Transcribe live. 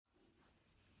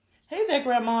Hey there,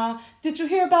 Grandma. Did you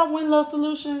hear about Winlow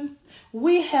Solutions?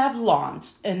 We have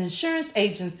launched an insurance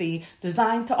agency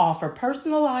designed to offer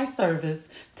personalized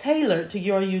service tailored to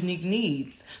your unique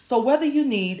needs. So whether you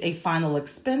need a final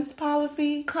expense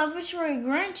policy, coverage for your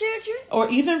grandchildren, or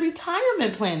even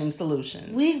retirement planning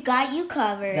solutions, we've got you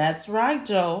covered. That's right,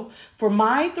 Joe. For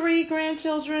my 3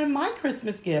 grandchildren, my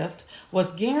Christmas gift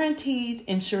was guaranteed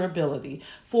insurability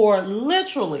for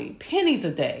literally pennies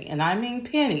a day, and I mean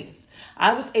pennies.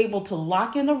 I was able to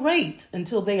lock in a rate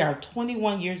until they are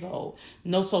 21 years old.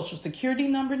 No social security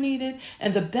number needed,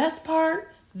 and the best part,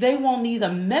 they won't need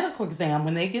a medical exam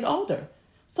when they get older.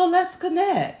 So let's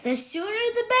connect. The sooner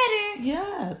the better.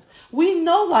 Yes. We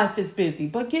know life is busy,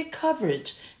 but get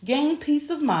coverage, gain peace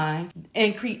of mind,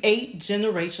 and create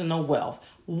generational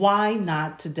wealth. Why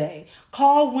not today?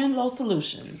 Call Winlow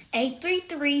Solutions.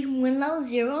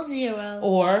 833-WINLOW-00.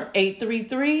 Or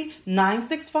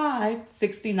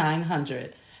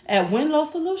 833-965-6900. At Winlow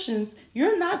Solutions,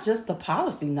 you're not just a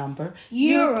policy number.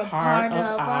 You're a part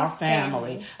of our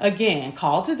family. Again,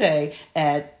 call today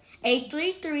at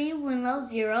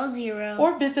 833-WINLOW-00.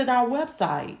 or visit our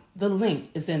website. The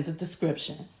link is in the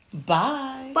description.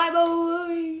 Bye.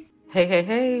 Bye-bye.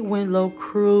 Hey, Winlow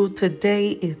crew.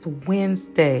 Today is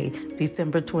Wednesday,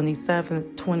 December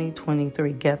 27th,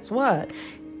 2023. Guess what?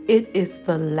 It is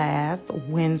the last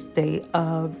Wednesday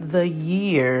of the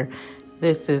year.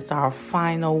 This is our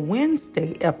final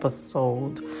Wednesday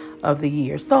episode of the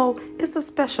year. So it's a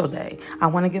special day. I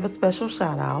want to give a special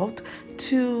shout out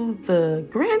to the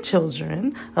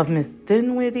grandchildren of Miss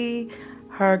Dinwiddie,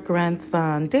 her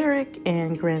grandson Derek,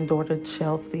 and granddaughter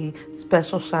Chelsea.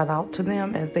 Special shout out to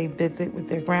them as they visit with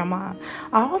their grandma.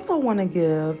 I also want to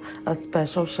give a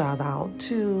special shout out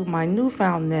to my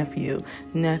newfound nephew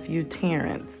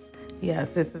Terrence.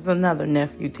 Yes, this is another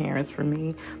nephew, Terrence, for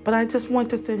me. But I just want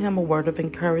to send him a word of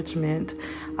encouragement.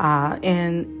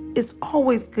 And it's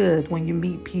always good when you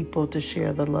meet people to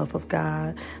share the love of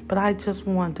God. But I just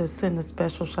want to send a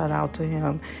special shout out to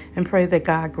him and pray that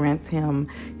God grants him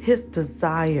his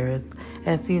desires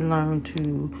as he learns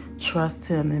to trust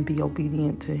him and be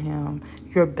obedient to him.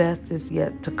 Your best is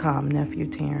yet to come, nephew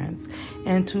Terrence.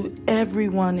 And to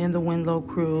everyone in the Winlow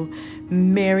crew,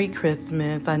 Merry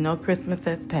Christmas. I know Christmas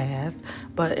has passed,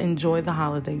 but enjoy the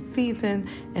holiday season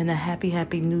and a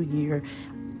happy New Year.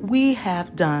 We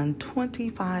have done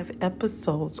 25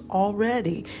 episodes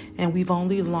already, and we've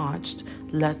only launched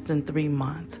less than 3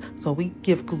 months. So we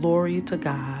give glory to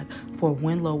God for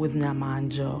Winlow with Nama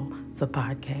and Joe, the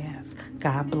podcast.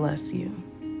 God bless you.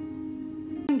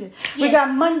 We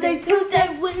got Monday, Tuesday,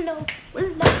 Winlow.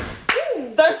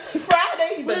 Thursday,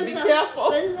 Friday. You better be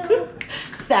careful.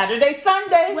 Saturday,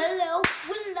 Sunday. Winlow.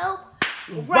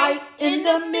 Right in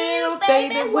the middle,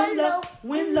 baby.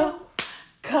 Winlow.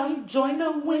 Come join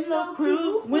the Winlow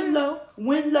crew. Winlow.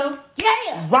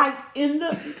 Yeah. Right in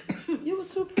the... You were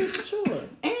too premature.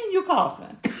 And you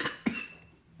coughing.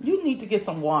 You need to get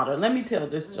some water. Let me tell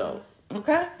this joke.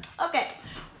 Okay? Okay.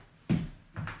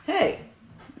 Hey.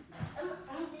 I'm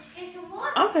just get some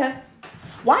water. Okay.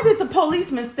 Why did the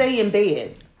policeman stay in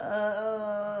bed?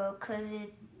 Cause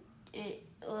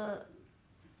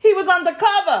He was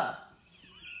undercover.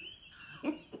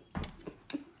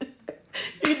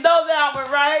 You know that one,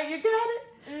 right? You got it?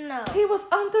 No. He was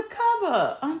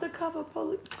undercover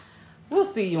police. We'll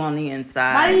see you on the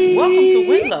inside. Bye. Welcome to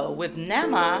Winlow with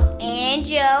Nama and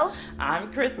Joe.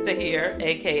 I'm Krista here,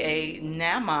 aka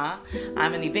Nama.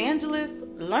 I'm an evangelist,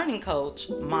 learning coach,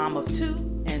 mom of 2,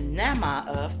 and Nama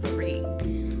of 3.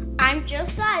 I'm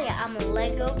Josiah. I'm a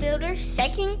Lego builder,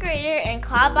 2nd grader, and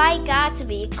called by God to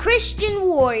be a Christian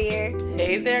warrior.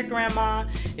 Hey there, Grandma.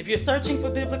 If you're searching for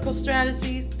biblical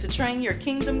strategies to train your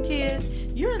kingdom kid,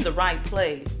 you're in the right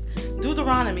place.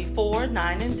 Deuteronomy 4,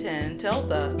 9, and 10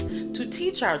 tells us to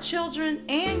teach our children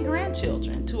and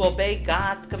grandchildren to obey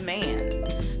God's commands.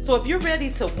 So if you're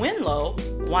ready to Winlow,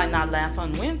 why not laugh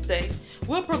on Wednesday?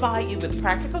 We'll provide you with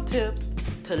practical tips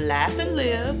to laugh and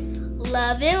live,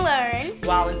 love and learn,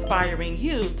 while inspiring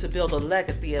you to build a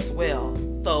legacy as well.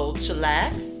 So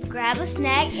chillax, grab a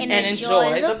snack, and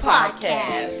enjoy the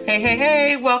podcast.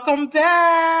 Hey, welcome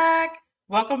back.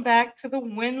 Welcome back to the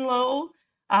Winlow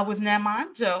with Nama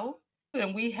and Joe.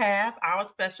 And we have our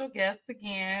special guest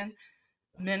again,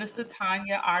 Minister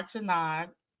Tonya Archinard,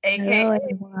 a.k.a.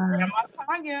 Grandma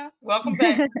Tonya. Welcome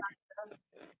back.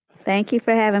 Thank you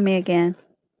for having me again.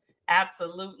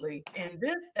 Absolutely. In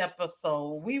this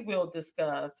episode, we will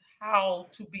discuss how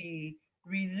to be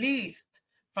released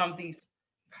from these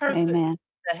curses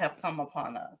that have come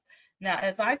upon us. Now,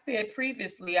 as I said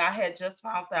previously, I had just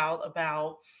found out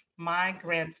about my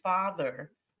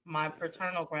grandfather, my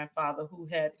paternal grandfather, who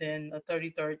had been a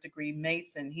 33rd degree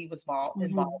Mason. He was involved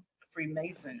in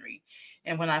Freemasonry.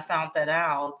 And when I found that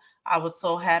out, I was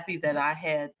so happy that I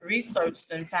had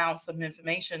researched and found some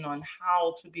information on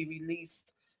how to be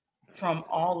released from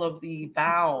all of the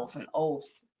vows and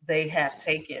oaths they have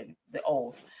taken, the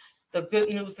oath. The good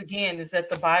news again is that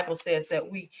the Bible says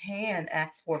that we can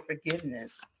ask for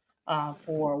forgiveness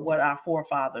for what our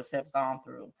forefathers have gone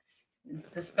through.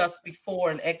 Discussed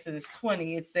before in Exodus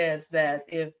 20, it says that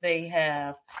if they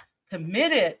have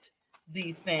committed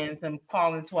these sins and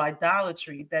fall into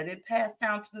idolatry, that it passed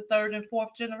down to the third and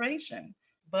fourth generation.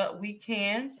 But we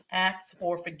can ask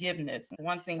for forgiveness.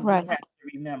 One thing we have to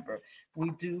remember,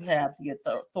 we do have the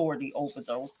authority over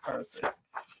those curses.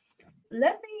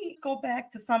 Let me go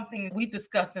back to something we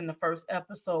discussed in the first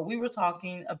episode. We were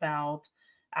talking about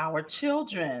our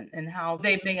children and how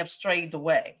they may have strayed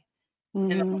away.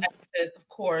 And of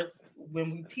course,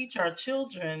 when we teach our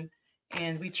children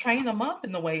and we train them up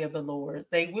in the way of the Lord,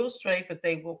 they will stray, but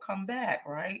they will come back,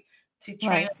 right? To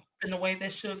train them in the way they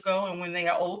should go. And when they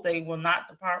are old, they will not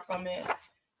depart from it.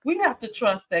 We have to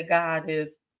trust that God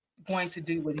is going to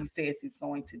do what he says he's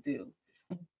going to do.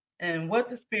 And what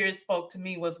the Spirit spoke to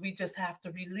me was we just have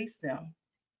to release them.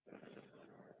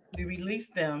 We release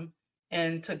them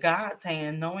into God's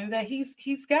hand, knowing that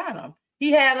he's got them.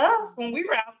 He had us when we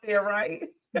were out there, right?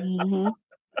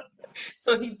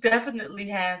 So he definitely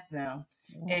has them,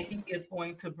 and he is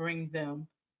going to bring them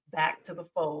back to the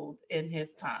fold in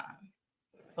his time.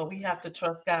 So we have to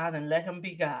trust God and let him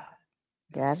be God.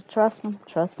 Gotta trust him.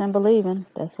 Trust and believe him.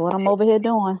 That's what I'm over here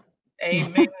doing.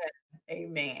 Amen.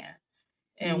 Amen.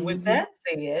 And with that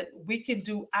said, we can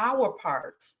do our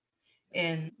part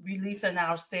in releasing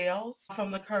ourselves from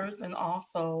the curse, and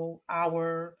also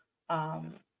our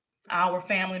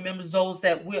family members, those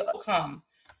that will come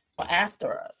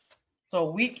after us.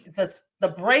 So the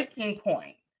breaking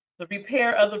point, the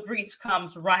repair of the breach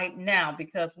comes right now,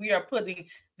 because we are putting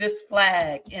this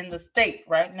flag in the stake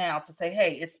right now to say,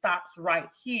 hey, it stops right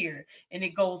here and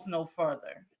it goes no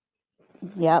further.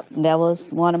 Yep, that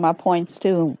was one of my points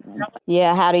too.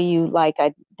 Yeah, how do you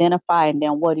identify, and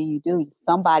then what do you do?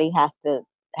 Somebody has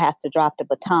to drop the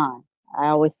baton. I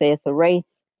always say it's a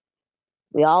race.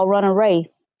 We all run a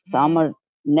race. Some are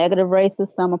negative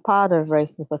races, some are positive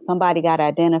races, but somebody got to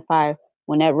identify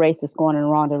when that race is going in the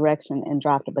wrong direction and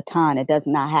drop the baton. It does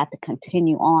not have to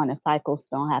continue on. The cycles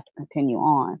don't have to continue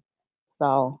on.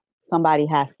 So somebody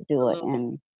has to do it,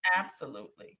 and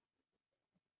absolutely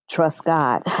trust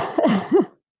God.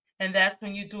 And that's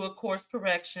when you do a course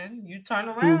correction. You turn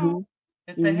around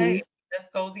and say, hey, let's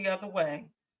go the other way.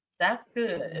 That's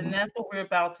good. And that's what we're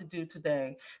about to do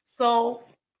today. So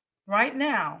right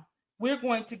now, we're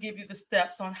going to give you the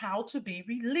steps on how to be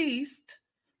released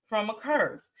from a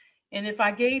curse. And if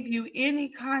I gave you any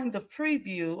kind of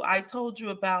preview, I told you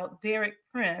about Derek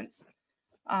Prince,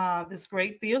 this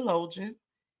great theologian,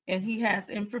 and he has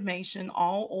information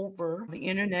all over the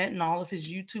internet and all of his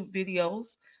YouTube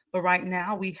videos. But right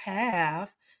now we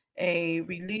have a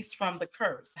release from the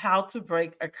curse, how to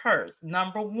break a curse.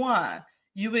 Number one,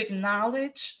 you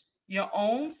acknowledge your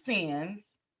own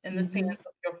sins and the sins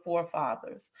of your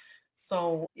forefathers.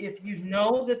 So if you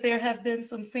know that there have been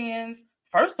some sins,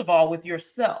 first of all, with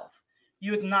yourself,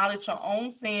 you acknowledge your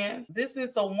own sins. This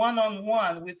is a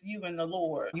one-on-one with you and the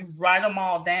Lord. You write them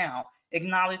all down.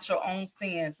 Acknowledge your own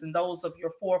sins and those of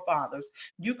your forefathers.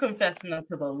 You confessing them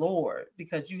to the Lord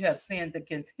because you have sinned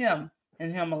against him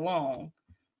and him alone.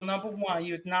 Number one,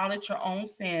 you acknowledge your own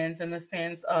sins and the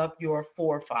sins of your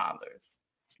forefathers.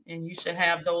 And you should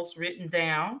have those written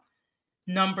down.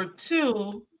 Number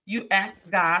two, you ask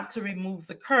God to remove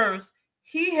the curse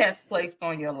he has placed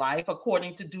on your life,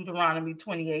 according to Deuteronomy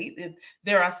 28. If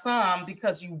there are some,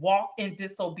 because you walk in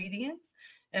disobedience.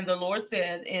 And the Lord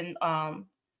said in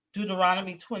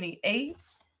Deuteronomy 28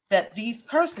 that these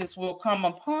curses will come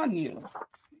upon you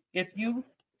if you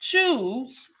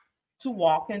choose to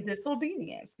walk in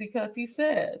disobedience, because he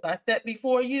says, I set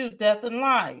before you death and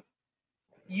life.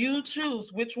 You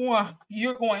choose which one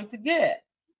you're going to get.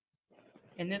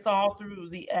 And it's all through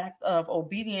the act of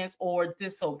obedience or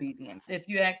disobedience. If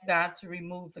you ask God to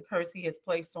remove the curse he has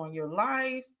placed on your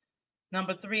life.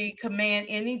 Number three, command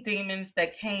any demons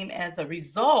that came as a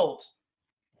result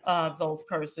of those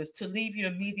curses to leave you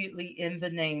immediately in the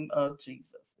name of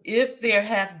Jesus. If there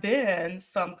have been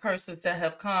some curses that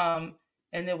have come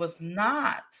and it was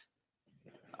not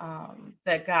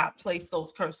that God placed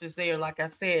those curses there, like I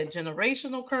said,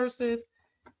 generational curses,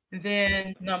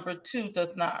 then number two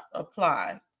does not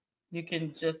apply. You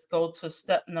can just go to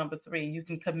step number 3. You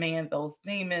can command those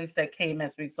demons that came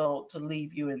as a result to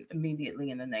leave you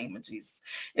immediately in the name of Jesus.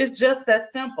 It's just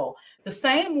that simple. The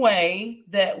same way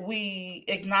that we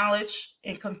acknowledge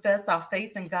and confess our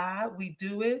faith in God, we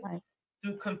do it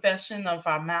through confession of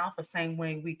our mouth, the same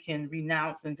way we can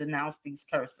renounce and denounce these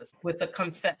curses with a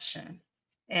confession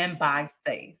and by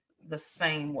faith, the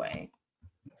same way.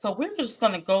 So we're just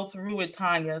going to go through it,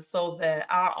 Tonya, so that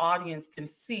our audience can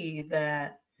see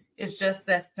that it's just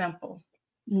that simple.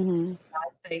 By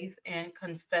faith and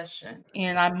confession.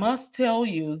 And I must tell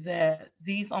you that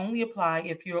these only apply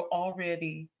if you're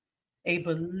already a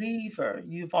believer.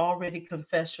 You've already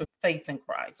confessed your faith in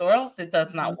Christ, or else it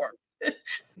does not work.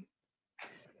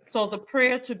 So the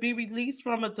prayer to be released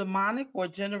from a demonic or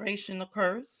generational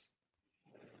curse,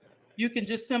 you can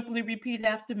just simply repeat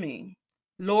after me.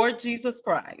 Lord Jesus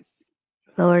Christ.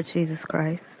 Lord Jesus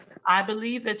Christ. I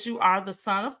believe that you are the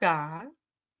Son of God.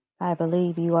 I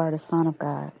believe you are the Son of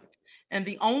God. And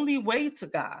the only way to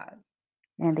God.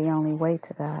 And the only way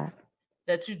to God.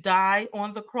 That you died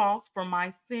on the cross for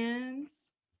my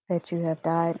sins. That you have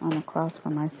died on the cross for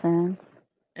my sins.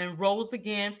 And rose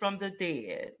again from the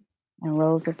dead. And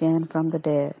rose again from the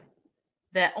dead.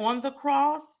 That on the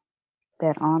cross.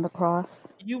 That on the cross.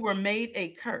 You were made a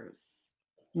curse.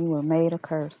 You were made a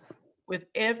curse. With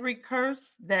every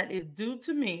curse that is due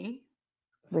to me.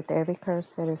 With every curse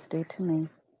that is due to me.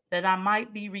 That I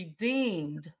might be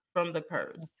redeemed from the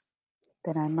curse.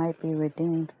 That I might be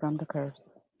redeemed from the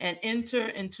curse. And enter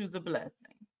into the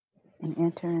blessing. And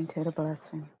enter into the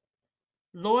blessing.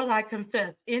 Lord, I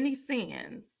confess any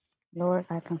sins. Lord,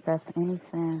 I confess any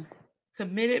sins.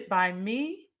 Committed by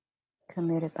me.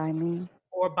 Committed by me.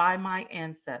 Or by my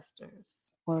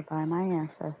ancestors. Or by my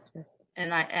ancestors.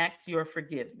 And I ask your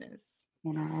forgiveness.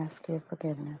 And I ask your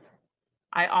forgiveness.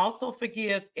 I also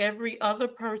forgive every other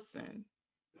person.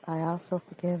 I also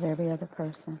forgive every other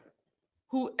person.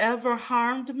 Whoever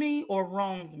harmed me or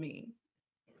wronged me.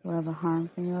 Whoever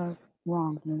harmed me or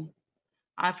wronged me.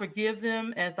 I forgive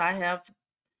them as I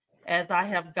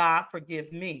have God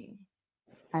forgive me.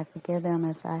 I forgive them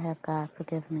as I have God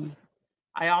forgive me.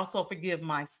 I also forgive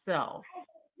myself.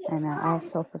 And I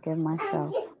also forgive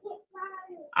myself.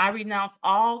 I renounce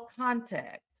all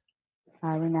contact.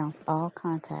 I renounce all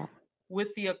contact.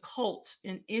 With the occult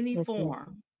in any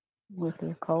form. With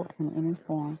the occult in any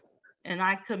form. And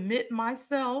I commit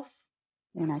myself.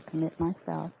 And I commit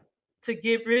myself. To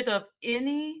get rid of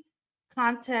any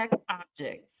contact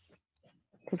objects.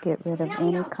 To get rid of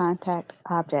any contact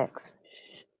objects.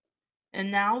 And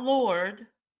now, Lord.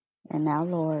 And now,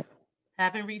 Lord.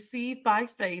 Having received by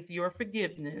faith your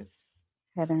forgiveness.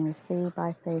 Having received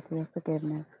by faith your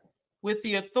forgiveness. With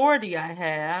the authority I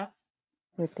have.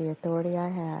 With the authority I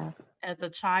have. As a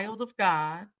child of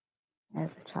God.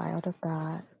 As a child of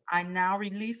God. I now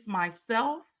release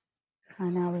myself. I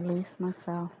now release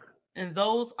myself. And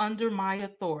those under my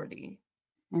authority.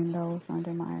 And those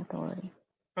under my authority.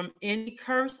 From any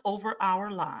curse over our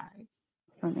lives.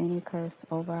 From any curse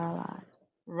over our lives.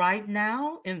 Right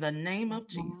now, in the name of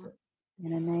Jesus.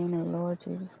 In the name of the Lord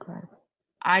Jesus Christ.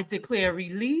 I declare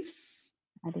release.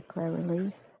 I declare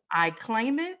release. I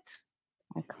claim it.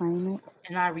 I claim it.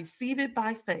 And I receive it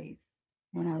by faith.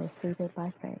 And I receive it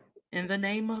by faith. In the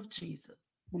name of Jesus.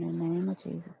 In the name of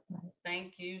Jesus Christ.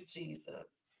 Thank you, Jesus.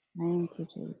 Thank you,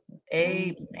 Jesus.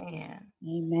 Amen.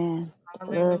 Amen.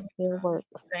 Hallelujah. Blood still works.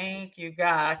 Thank you,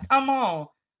 God. Come on.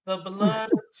 The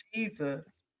blood of Jesus.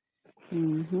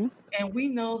 Mm-hmm. And we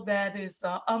know that is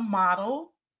a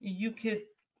model. You could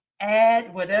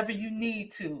add whatever you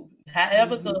need to,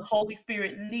 however the Holy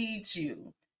Spirit leads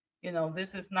you. You know,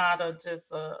 this is not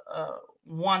just a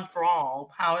one for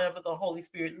all, however the Holy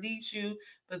Spirit leads you,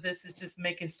 but this is just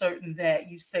making certain that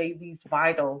you say these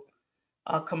vital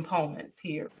components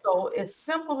here. So as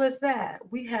simple as that,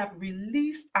 we have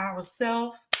released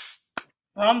ourselves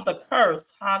from the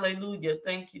curse. Hallelujah.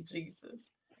 Thank you,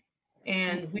 Jesus.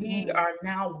 And we are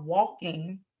now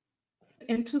walking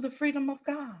into the freedom of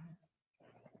God.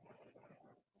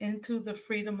 Into the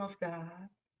freedom of God.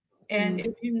 And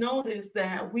if you notice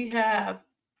that we have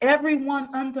everyone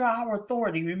under our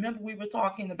authority. Remember, we were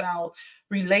talking about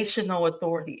relational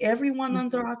authority. Everyone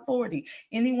under our authority.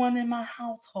 Anyone in my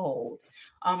household,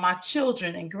 my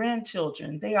children and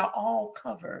grandchildren, they are all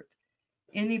covered.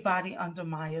 Anybody under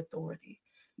my authority.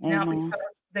 Now,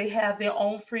 because they have their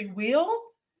own free will,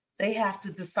 they have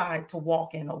to decide to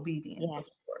walk in obedience, of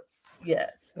course.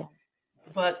 Yes.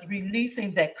 But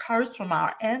releasing that curse from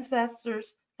our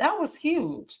ancestors, that was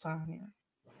huge, Tonya.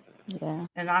 Yeah.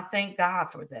 And I thank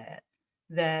God for that.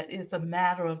 That it's a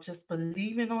matter of just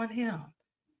believing on him.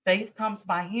 Faith comes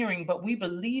by hearing, but we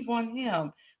believe on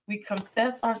him. We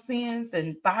confess our sins,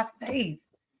 and by faith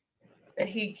that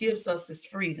he gives us his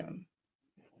freedom.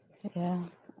 Yeah.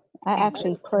 I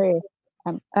actually pray.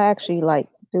 I actually like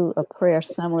do a prayer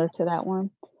similar to that one,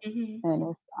 Mm-hmm.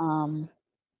 and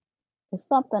it's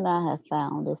something I have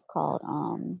found. It's called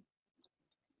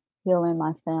healing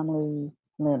my family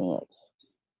lineage,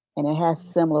 and it has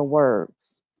similar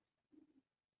words.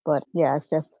 But yeah,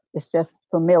 it's just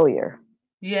familiar.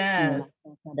 Yes.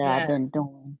 Something that I've Yes. been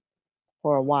doing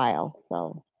for a while.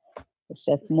 So it's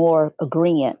just more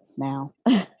agreements now.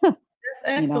 That's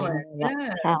excellent. More like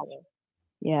Yes. power.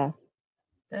 Yes.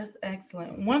 That's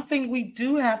excellent. One thing we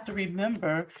do have to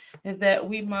remember is that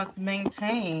we must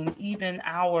maintain even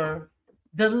our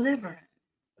deliverance.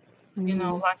 Hmm.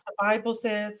 Like the Bible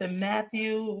says in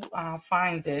Matthew, I'll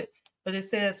find it, but it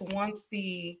says once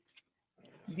the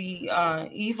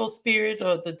evil spirit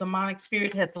or the demonic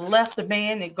spirit has left the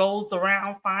man, it goes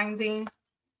around finding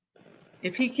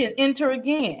if he can enter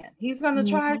again, he's going to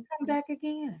try to Hmm. come back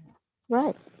again.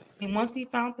 Right. And once he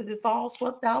found that it's all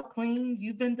swept out clean,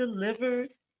 you've been delivered,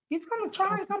 he's going to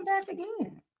try and come back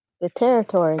again. The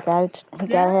territory. He Yeah.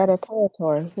 gotta have a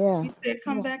territory. Yeah. He said,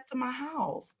 come Yeah. back to my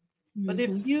house. But if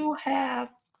Hmm. you have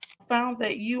found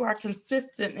that you are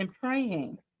consistent in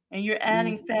praying and you're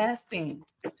adding Hmm. fasting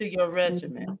to your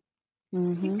regimen, he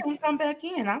Hmm. can't come back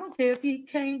in. I don't care if he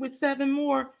came with 7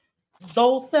 more,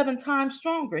 those 7 times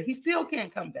stronger. He still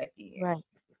can't come back in. Right.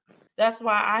 That's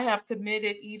why I have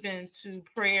committed even to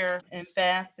prayer and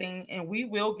fasting, and we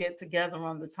will get together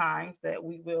on the times that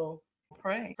we will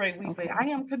pray weekly. Okay. I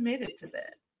am committed to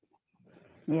that.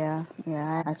 Yeah.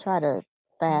 Yeah. I try to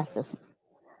fast.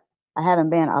 I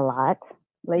haven't been a lot Mhm.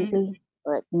 lately,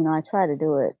 but I try to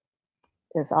do it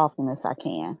as often as I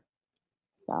can.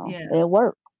 So Yeah, it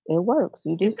works. It works.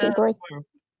 You do it see does breakthrough. work.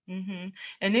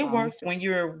 And it So works when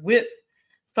you're with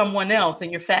someone else and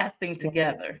you're fasting yeah.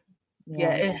 together.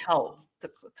 Yeah, Yes. it helps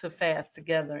to fast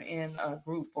together in a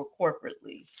group or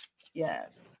corporately.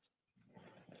 Yes.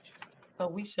 So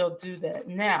we shall do that.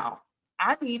 Now,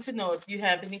 I need to know if you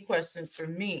have any questions for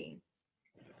me.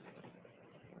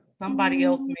 Somebody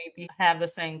else Mm, maybe have the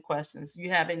same questions. You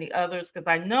have any others? Because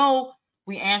I know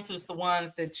we answers the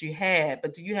ones that you had,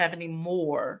 but do you have any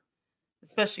more,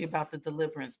 especially about the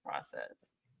deliverance process?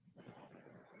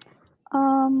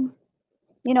 um,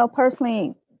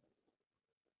 personally,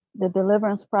 the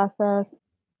deliverance process,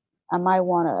 I might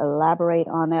want to elaborate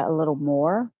on that a little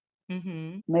more.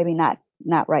 Mm-hmm. Maybe not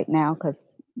right now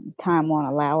because time won't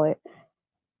allow it.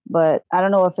 But I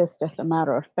don't know if it's just a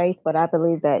matter of faith, but I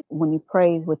believe that when you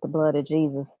pray with the blood of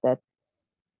Jesus, that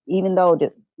even though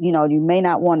you may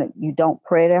not want to, you don't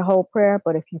pray that whole prayer,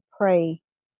 but if you pray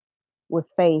with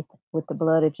faith with the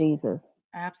blood of Jesus,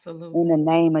 in the Absolutely.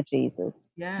 name of Jesus,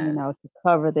 Yes. to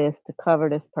cover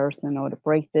this person, or to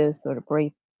break this, or to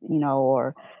break,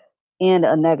 or end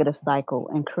a negative cycle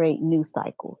and create new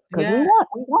cycles. Because we Yeah.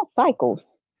 want cycles,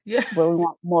 Yeah. but we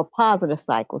want more positive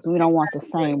cycles. We don't want the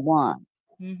Exactly. same one.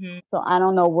 Mm-hmm. So I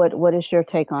don't know what is your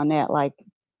take on that? Like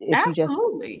if you just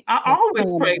Absolutely. I always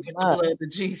praying in pray the with the blood, blood of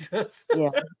Jesus. yeah,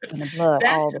 in the blood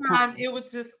That all the time time. it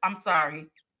was just, I'm sorry.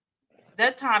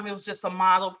 That time it was just a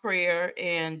model prayer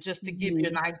and just to give you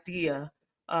an Hmm. idea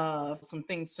of some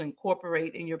things to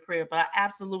incorporate in your prayer. But I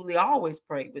absolutely always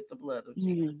pray with the blood of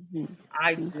Jesus. Hmm.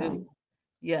 I Okay. do.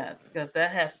 Yes, because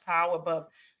that has power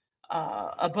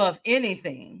above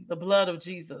anything. The blood of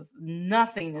Jesus.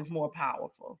 Nothing is more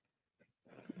powerful.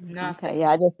 Okay. Nothing. Yeah,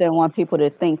 I just didn't want people to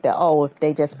think that, oh, if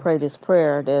they just pray this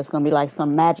prayer, there's gonna be like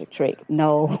some magic trick.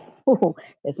 No,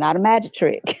 it's not a magic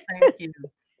trick. Thank you.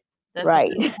 That's a good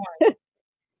Right. point.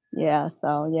 Yeah.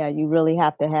 So yeah, you really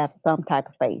have to have some type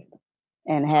of faith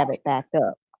and have it backed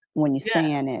up when you Yeah.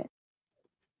 say in it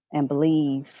and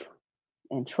believe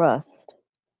and trust.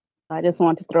 I just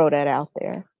want to throw that out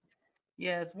there.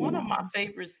 Yes, You one of my know.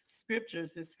 favorite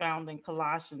scriptures is found in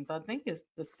Colossians. I think it's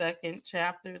the 2nd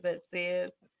chapter that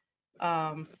says,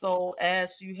 so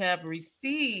as you have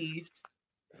received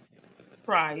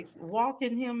Christ, walk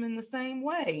in him in the same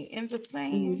way, in the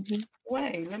same Hmm.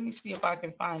 way. Let me see if I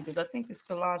can find it. I think it's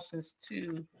Colossians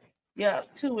 2. Yeah,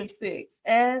 2 and 6.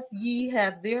 As ye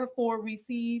have therefore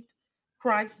received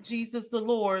Christ Jesus the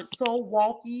Lord, so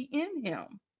walk ye in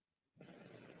him,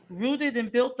 rooted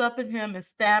and built up in him,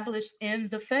 established in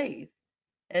the faith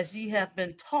as ye have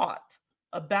been taught,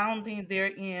 abounding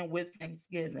therein with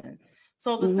thanksgiving.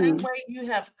 So, the same Hmm. way you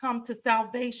have come to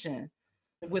salvation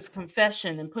with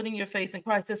confession and putting your faith in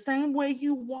Christ, the same way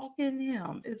you walk in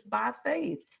Him is by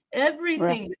faith. Right.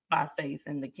 Everything is by faith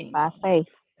in the By kingdom. faith.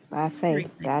 By faith.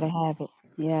 Gotta Everything. have it.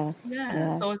 Yes. Yeah.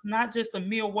 Yes. So, it's not just a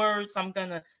mere words. I'm going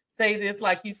to say this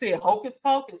like you said, hocus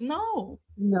pocus. No,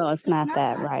 No, it's it's not not.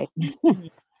 that, right? Mm-mm.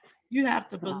 You have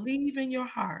to No. believe in your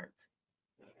heart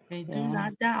and do Yeah.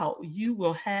 not doubt. You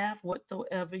will have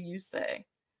whatsoever you say.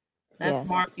 That's Yes.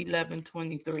 Mark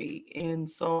 11:23. And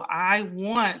so I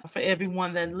want for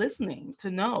everyone that's listening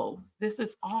to know this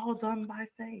is all done by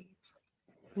faith.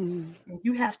 Mm. And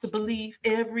you have to believe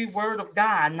every word of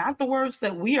God, not the words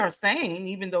that we are saying,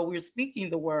 even though we're speaking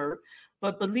the word,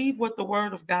 but believe what the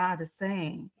word of God is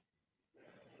saying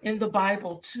in the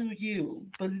Bible to you.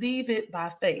 Believe it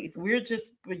by faith. We're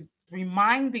just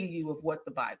reminding you of what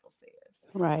the Bible says.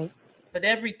 Right. But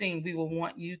everything we will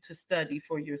want you to study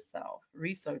for yourself,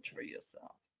 research for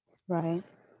yourself. Right.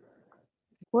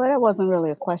 Well, that wasn't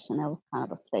really a question. That was kind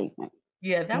of a statement,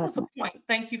 Yeah, that was a wasn't point.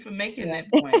 Thank you for making it?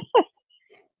 that Yeah. point.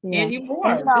 Yeah. Any And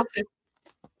more? This is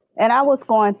and I was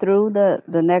going through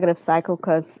the negative cycle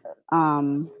because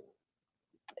um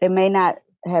it may not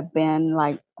have been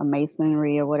like a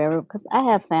masonry or whatever, because I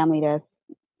have family that's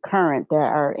current that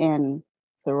are in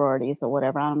sororities or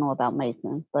whatever. I don't know about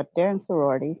masons, but they're in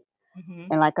sororities. mm-hmm,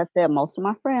 And like I said, most of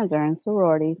my friends are in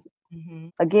sororities. mm-hmm.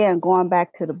 Again, going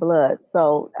back to the blood.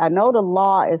 So I know the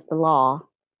law is the law,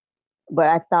 but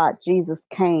I thought Jesus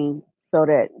came so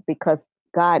that because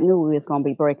God knew we was going to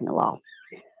be breaking the law.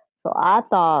 So I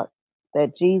thought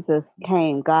that Jesus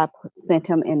came, God sent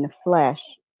him in the flesh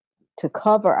to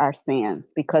cover our sins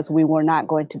because we were not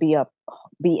going to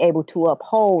be able to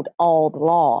uphold all the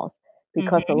laws,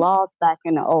 because the Mm-hmm. laws back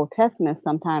in the Old Testament,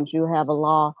 sometimes you have a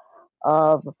law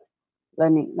of,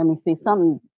 let me see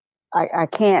something. I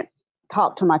can't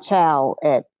talk to my child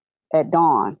at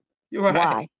dawn. You're right.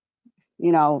 Why?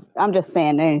 I'm just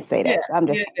saying they didn't say Yeah, that. I'm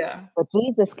just yeah, saying. yeah. But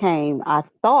Jesus came, I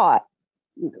thought,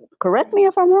 correct me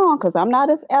if I'm wrong, because I'm not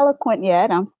as eloquent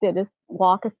yet. This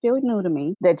walk is still new to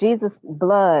me. That Jesus'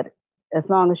 blood, as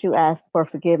long as you ask for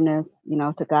forgiveness,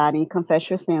 to God, and you confess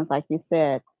your sins, like you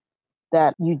said,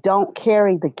 that you don't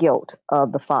carry the guilt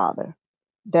of the Father.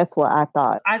 That's what I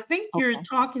thought. I think you're Okay.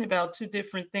 talking about two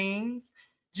different things.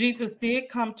 Jesus did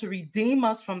come to redeem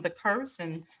us from the curse,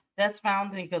 and that's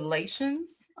found in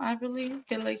Galatians, I believe.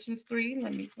 Galatians 3.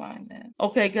 Let me find that.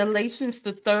 Okay, Galatians,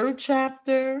 the 3rd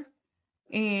chapter.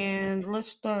 And let's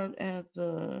start at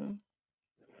the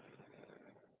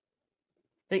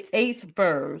 8th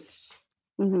verse.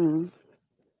 Mm-hmm.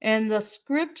 And the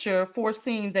scripture,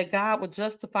 foreseeing that God would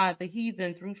justify the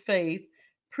heathen through faith,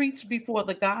 preached before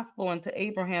the gospel unto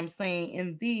Abraham, saying,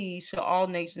 in thee shall all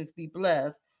nations be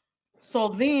blessed. So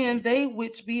then they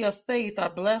which be of faith are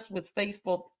blessed with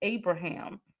faithful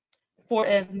Abraham. For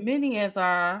as many as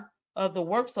are of the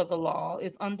works of the law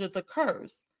is under the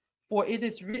curse. For it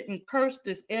is written, cursed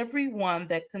is every one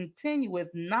that continueth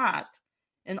not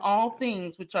in all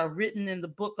things which are written in the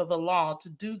book of the law to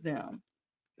do them.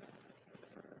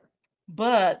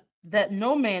 But that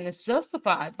no man is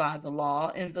justified by the law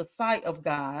in the sight of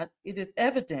God, it is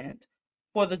evident,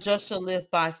 for the just shall live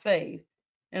by faith.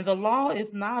 And the law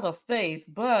is not of faith,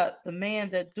 but the man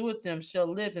that doeth them shall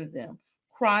live in them.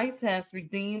 Christ has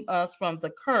redeemed us from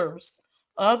the curse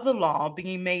of the law,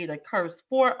 being made a curse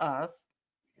for us.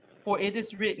 For it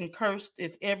is written, cursed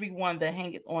is everyone that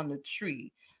hangeth on the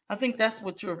tree. I think that's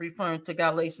what you're referring to,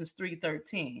 Galatians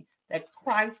 3:13, that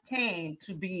Christ came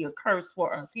to be a curse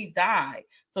for us. He died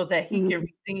so that he can Mm-hmm.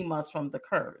 redeem us from the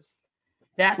curse.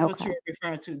 That's what Okay. you're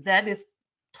referring to. That is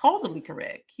totally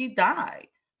correct. He died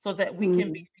so that we can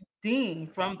Mm-hmm. be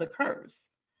redeemed from the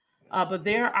curse. But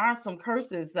there are some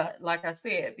curses that, like I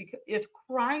said, because if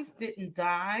Christ didn't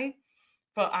die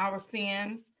for our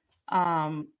sins,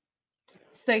 um,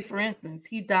 say for instance,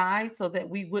 he died so that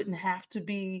we wouldn't have to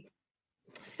be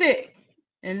sick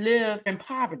and live in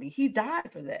poverty. He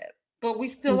died for that, but we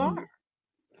still Mm-hmm. are.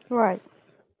 Right.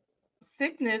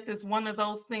 Sickness is one of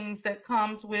those things that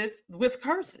comes with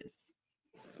curses.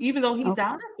 Even though he Okay.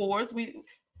 died for us,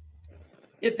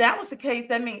 if that was the case,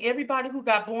 that means everybody who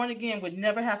got born again would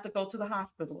never have to go to the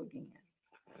hospital again.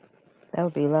 That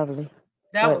would be lovely.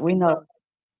 That But would we be know lovely,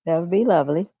 that would be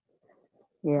lovely.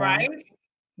 Yeah. right?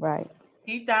 Right.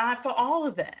 He died for all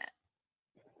of that.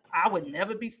 I would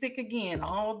never be sick again.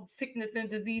 All sickness and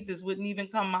diseases wouldn't even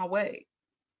come my way.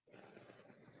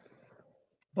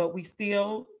 But we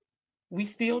still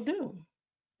do.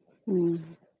 Mm.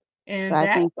 So And I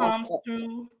that think that comes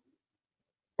through.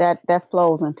 that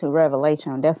flows into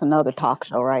Revelation. That's another talk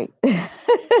show, right?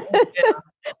 Yeah,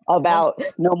 most About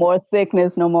no more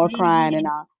sickness, no more crying, and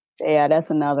mhm. all. Yeah, that's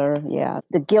another. Yeah,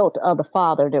 the guilt of the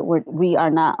father, that we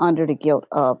are not under the guilt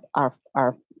of our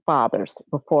fathers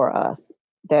before us.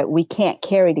 That we can't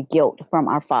carry the guilt from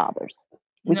our fathers.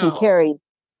 We can No,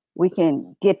 we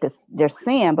can get their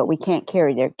sin, but we can't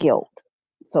carry their guilt.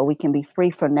 so we can be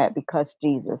free from that because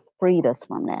Jesus freed us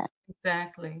from that.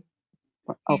 Exactly.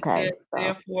 He Okay. says,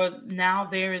 therefore, now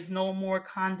there is no more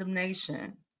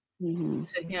condemnation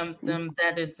to him, them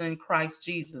that is in Christ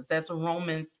Jesus. That's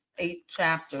Romans 8th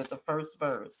chapter, the first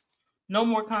verse. No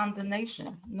more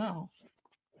condemnation. No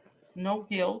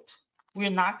guilt. We're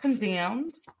not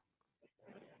condemned.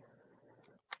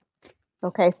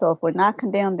 Okay, so if we're not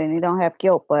condemned, then you don't have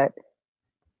guilt. But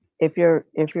if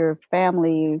your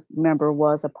family member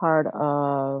was a part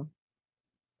of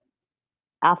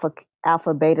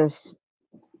Alpha Beta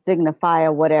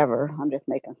Signifier, whatever, I'm just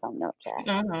making something up, Jack.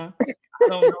 I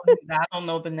don't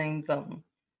know the names of them.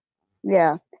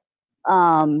 Yeah.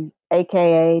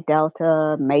 AKA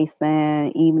Delta,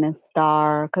 Mason, Evening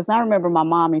Star. Because I remember my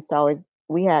mom used to always,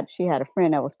 she had a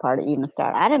friend that was part of Evening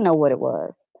Star. I didn't know what it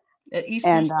was.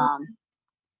 Eastern Star?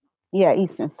 Yeah,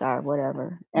 Eastern Star,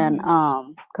 whatever. And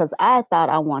because I thought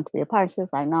I wanted to be a part. She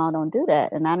was like, no, don't do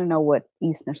that. And I didn't know what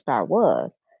Eastern Star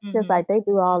was. She was like, they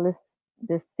do all this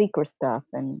secret stuff,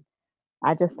 and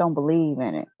I just don't believe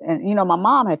in it. And my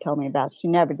mom had told me about it. She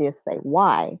never did say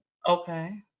why.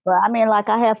 Okay. But I mean, like,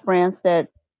 I have friends that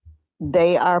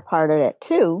they are part of that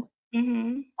too.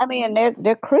 I mean,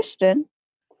 they're Christian,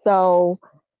 so,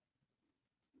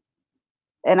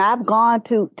 and I've gone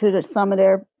to some of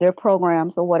their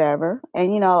programs or whatever,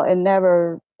 and and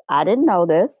never, I didn't know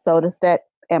this. So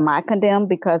am I condemned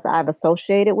because I've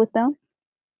associated with them?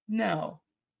 No,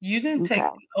 you didn't take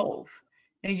the oath,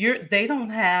 and they don't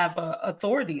have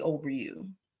authority over you.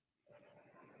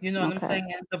 You know what I'm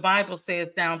saying? The Bible says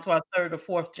down to our third or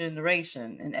fourth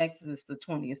generation in Exodus, the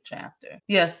 20th chapter.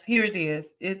 Yes, here it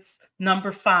is. It's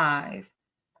number 5.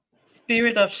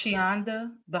 Spirit of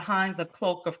Shianda, behind the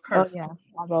cloak of curse. Oh, yeah,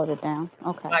 I wrote it down.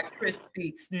 Okay. By Chris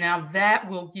Speaks. Now that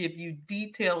will give you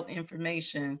detailed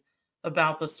information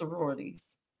about the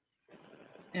sororities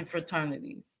and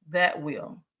fraternities. That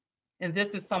will. And this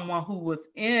is someone who was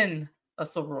in a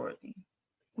sorority.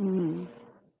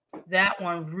 That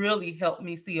one really helped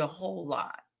me see a whole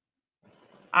lot.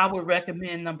 I would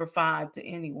recommend number 5 to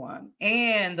anyone.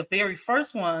 And the very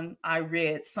first one I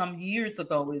read some years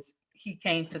ago is He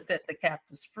Came to Set the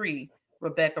Captives Free,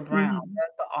 Rebecca Brown.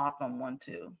 That's an awesome one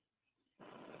too.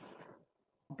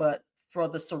 But for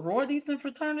the sororities and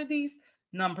fraternities,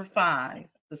 number 5,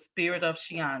 the Spirit of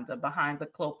Shianda, behind the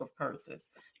cloak of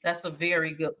curses. That's a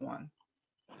very good one.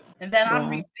 And then I'm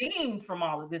redeemed from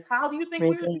all of this. How do you think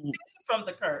we're redeemed from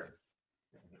the curse?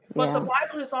 But the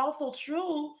Bible is also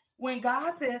true when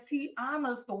God says he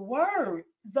honors the word.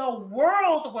 The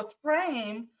world was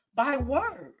framed by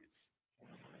words.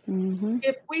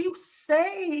 If we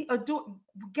say or do,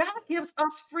 God gives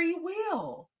us free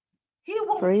will. He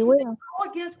won't go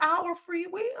against our free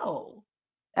will.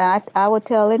 I would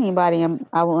tell anybody, when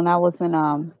I was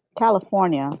in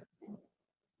California,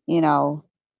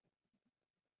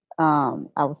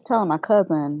 I was telling my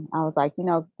cousin, I was like,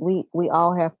 we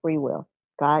all have free will.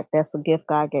 God, that's a gift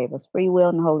God gave us, free will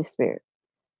and the Holy Spirit.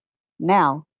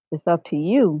 Now it's up to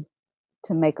you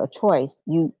to make a choice.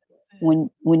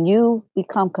 When you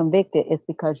become convicted, it's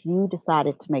because you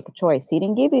decided to make a choice. He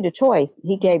didn't give you the choice.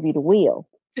 He gave you the will.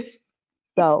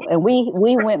 So, and we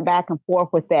went back and forth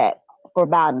with that for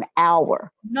about an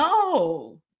hour.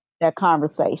 That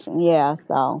conversation. Yeah.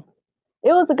 So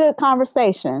it was a good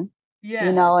conversation. Yeah.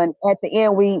 And at the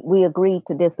end we agreed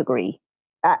to disagree.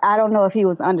 I don't know if he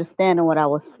was understanding what I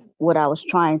was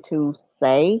trying to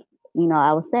say.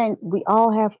 I was saying we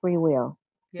all have free will.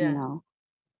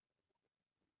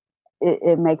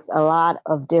 It makes a lot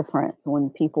of difference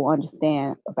when people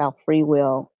understand about free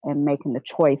will and making the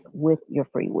choice with your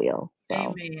free will.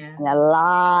 So, and a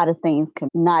lot of things can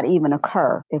not even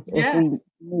occur if we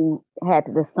had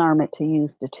the discernment to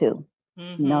use the two,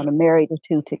 to marry the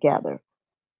two together,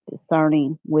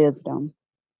 discerning wisdom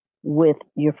with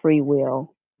your free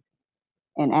will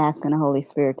and asking the Holy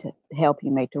Spirit to help you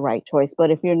make the right choice.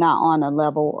 But if you're not on a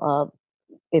level of,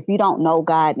 if you don't know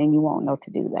God, then you won't know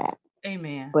to do that.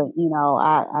 Amen. But,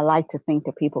 I like to think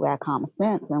that people got common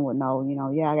sense and would know,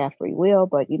 I got free will,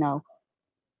 but,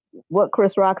 what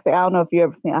Chris Rock said, I don't know if you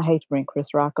ever seen, I hate to bring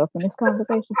Chris Rock up in this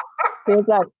conversation. It was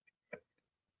like,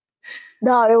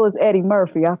 no, it was Eddie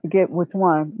Murphy. I forget which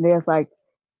one. There's like,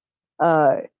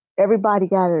 everybody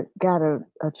got a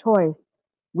choice.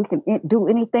 We can do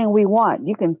anything we want.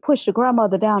 You can push your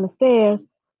grandmother down the stairs,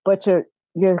 but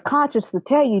your conscience will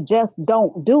tell you just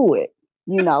don't do it.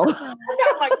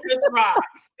 Like Chris Rock.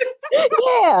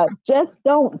 Yeah, just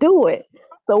don't do it.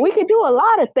 So we can do a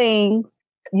lot of things.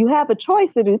 You have a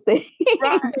choice to do things.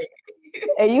 Right.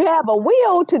 And you have a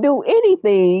will to do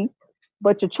anything,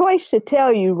 but your choice should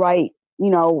tell you, right,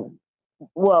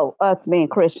 well, us being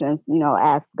Christians,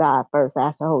 ask God first,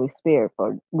 ask the Holy Spirit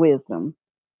for wisdom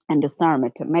and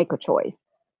discernment to make a choice.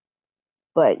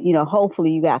 But,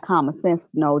 hopefully you got common sense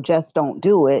to know just don't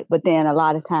do it. But then a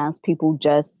lot of times people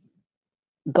just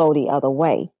go the other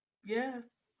way. Yes.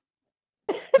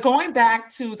 Going back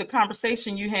to the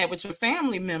conversation you had with your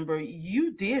family member,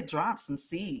 you did drop some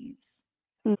seeds.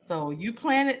 So you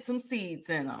planted some seeds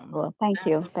in them. Well, thank That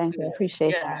you. was Thank you. I good.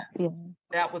 appreciate Yeah, that. Yeah.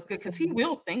 that was good because he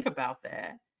will think about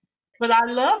that. But I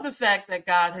love the fact that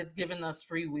God has given us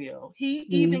free will. He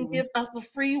even Mm-hmm. gives us the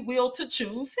free will to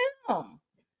choose him.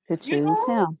 To You choose know,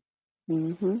 him.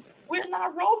 Mm-hmm. we're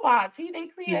not robots. He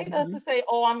didn't create us Mm-hmm. to say,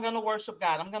 "Oh, I'm going to worship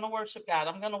God. I'm going to worship God.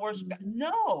 I'm going to worship God." Mm-hmm.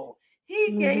 No,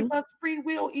 He gave Mm-hmm. us free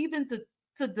will even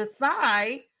to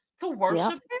decide to Yep.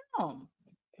 worship Him.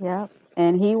 Yep.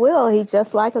 And he will. He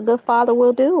just like a good father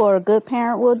will do or a good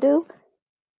parent will do.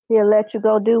 He'll let you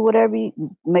go do whatever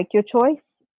you make your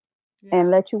choice and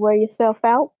Yeah, let you wear yourself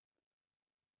out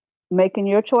making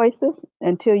your choices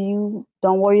until you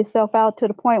don't wear yourself out to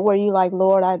the point where you like,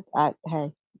 Lord,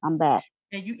 hey, I'm back.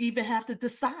 and you even have to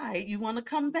decide you want to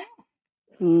come back.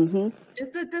 Mm-hmm.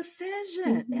 It's a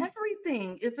decision. Mm-hmm.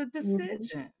 Everything is a Mm-hmm.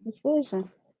 decision. Decision.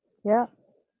 Yeah.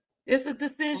 It's a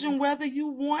decision whether you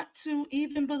want to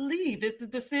even believe. It's the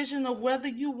decision of whether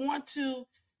you want to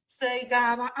say,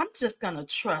 God, I'm just going to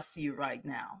trust you right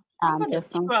now. I'm I'm going to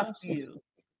just gonna trust trust you. you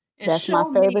and That's my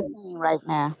show favorite me. thing right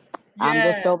now. I'm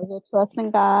just Yeah. over here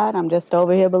trusting God. I'm just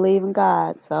over here believing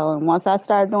God. So and once I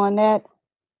start doing that,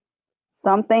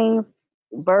 some things,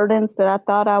 burdens that I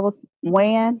thought I was Mhm.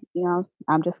 weighing,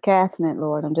 I'm just casting it,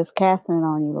 Lord. I'm just casting it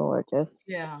on you, Lord.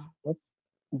 Yeah. Just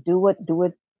do it.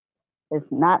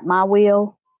 It's not my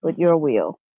will, but Mhm. your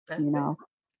will, That's you it. know.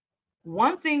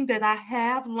 One thing that I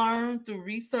have learned through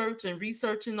research and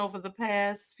researching over the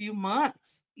past few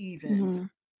months, even, Hmm.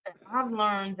 that I've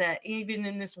learned that even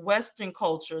in this Western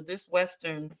culture, this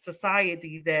Western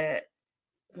society, that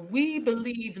we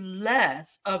believe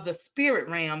less of the spirit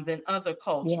realm than other Yeah,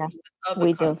 cultures, other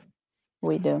we countries. do.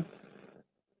 We do.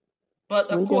 But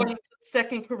We do. according to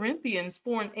 2 Corinthians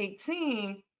 4 and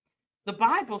 18, the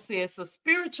Bible says the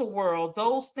spiritual world,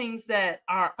 those things that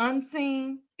are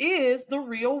unseen, is the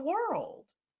real world.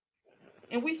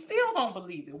 And we still don't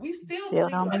believe it. We still Still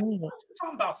believe, don't like, believe it. what you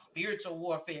talking about spiritual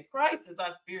warfare? Christ is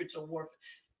our spiritual warfare.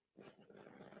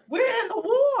 We're in the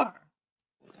war.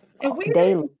 And we didn't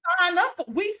Daily. sign up.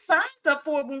 We signed up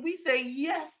for it when we say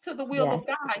yes to the will Yes. of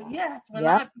God. Yes, when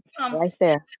Yep. I become Right in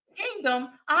there. this kingdom,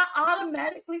 I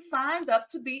automatically signed up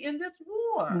to be in this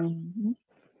war. Hmm.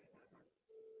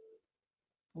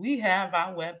 We have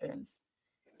our weapons,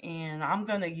 and I'm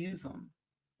going to use them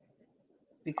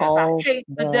because I All hate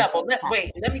the the devil. time.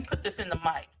 Wait, let me put this in the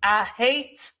mic. I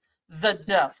hate the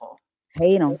devil.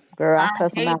 Hate them. Girl, I I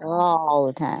cuss them hate out all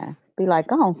the time. Be like,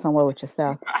 go on somewhere with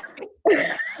yourself.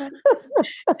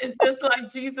 It's just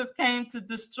like Jesus came to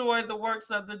destroy the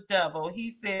works of the devil.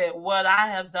 He said, "What I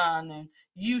have done, and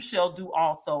you shall do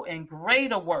also, and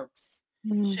greater works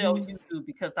shall Hmm. you do,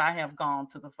 because I have gone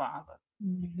to the Father."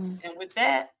 Hmm. And with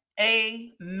that,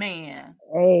 amen.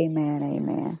 Amen.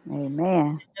 Amen.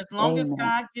 Amen. As long as Amen.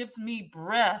 God gives me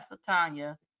breath,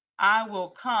 Tonya, I will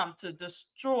come to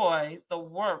destroy the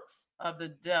works of the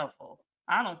devil.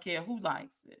 I don't care who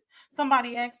likes it.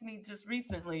 Somebody asked me just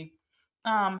recently,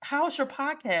 how's your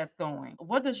podcast going?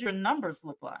 What does your numbers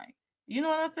look like? You know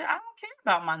what I said? I don't care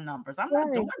about my numbers. I'm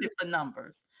not doing Right. it for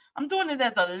numbers. I'm doing it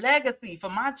as a legacy for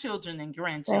my children and Thank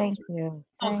grandchildren. you.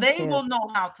 So Thank they you. will know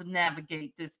how to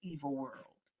navigate this evil world.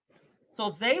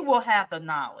 So they will have the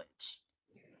knowledge.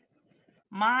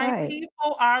 My Right.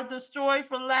 people are destroyed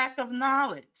for lack of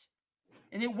knowledge.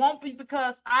 And it won't be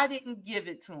because I didn't give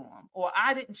it to them or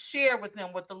I didn't share with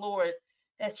them what the Lord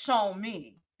has shown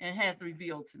me and has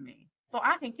revealed to me. So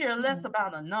I can care less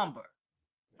about a number.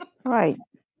 Right.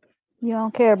 You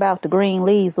don't care about the green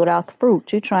leaves without the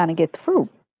fruit. You're trying to get the fruit.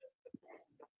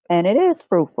 And it is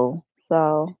fruitful.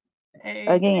 So Amen.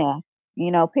 again,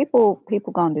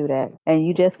 people gonna do that. And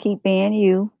you just keep being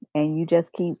you and you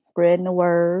just keep spreading the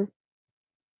word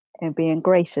and being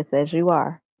gracious as you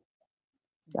are.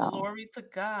 So Glory to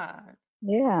God.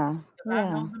 yeah, Because I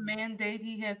yeah. know the mandate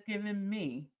He has given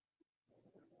me.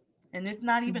 And it's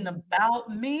not even Mhm. about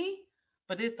me,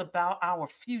 but it's about our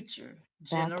future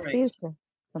About the generation. future.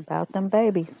 About them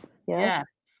babies. Yep. Yes.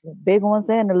 The big ones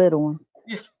and the little ones.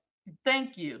 Yes.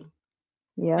 Thank you.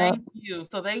 Yep. Thank you.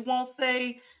 So they won't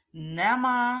say,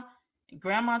 Nama,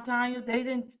 Grandma Tanya, they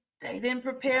didn't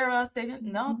prepare us. They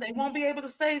didn't no, Hmm. they won't be able to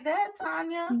say that,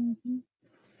 Tanya. Hmm.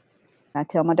 I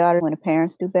tell my daughter when the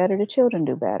parents do better, the children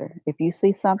do better. If you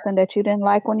see something that you didn't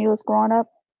like when you was growing up,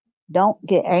 Don't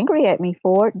get angry at me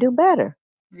for it. Do better.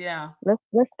 Yeah.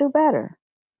 Let's do better.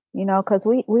 Because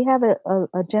we have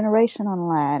a generation on the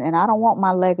line, and I don't want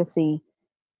my legacy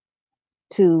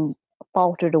to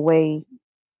falter the way,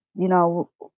 you know,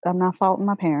 I'm not faulting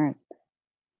my parents.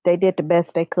 They did the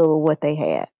best they could with what they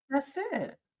had. That's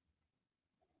it.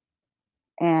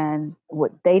 And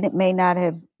what they may not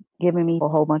have given me a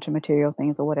whole bunch of material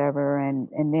things or whatever. And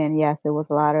then, yes, there was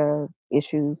a lot of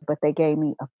issues, but they gave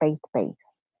me a faith base.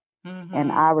 And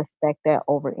Mm-hmm. I respect that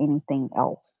over anything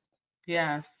else,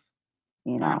 Yes.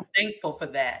 you I'm know. thankful for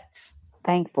that.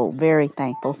 Thankful, very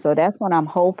thankful. So that's what I'm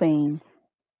hoping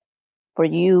for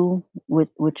you with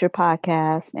your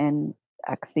podcast, and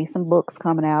I can see some books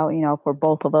coming out, for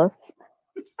both of us.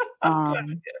 I'm telling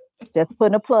Um, just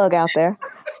putting a plug out there.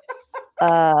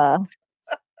 Uh,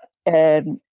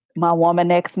 and my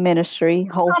Woman X ministry,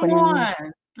 Come hoping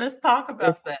on. Let's talk is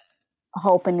about that.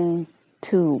 hoping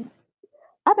to.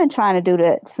 I've been trying to do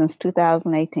that since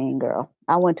 2018, girl.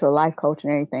 I went to a life coach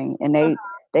and everything, and they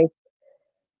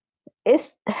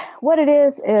it's what it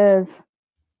is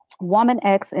Woman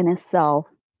X in itself.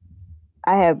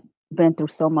 I have been through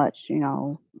so much,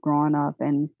 growing up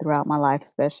and throughout my life,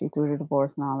 especially through the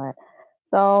divorce and all that.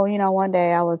 So, one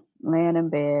day I was laying in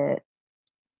bed,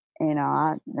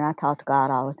 I talk to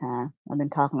God all the time. I've been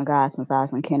talking to God since I was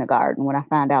in kindergarten when I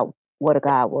found out what a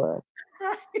God was.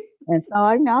 Right. And so,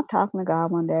 I'm talking to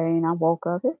God one day and I woke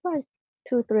up. It's like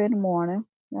 2 or 3 in the morning.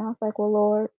 And I was like, well,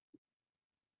 Lord,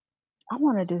 I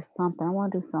want to do something. I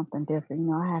want to do something different.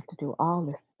 I have to do all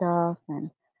this stuff. And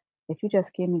if you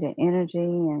just give me the energy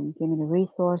and give me the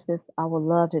resources, I would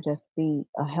love to just be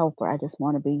a helper. I just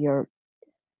want to be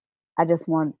I just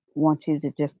want you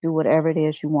to just do whatever it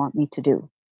is you want me to do.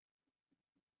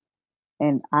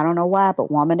 And I don't know why,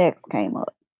 but Woman X came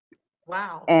up.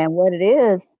 Wow. And what it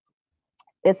is,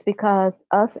 it's because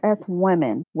us as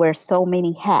women wear so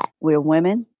many hats. We're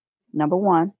women, number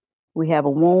one. We have a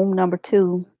womb, number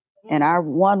two. And our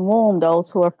one womb, those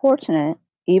who are fortunate,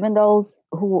 even those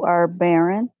who are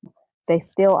barren, they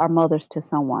still are mothers to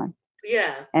someone.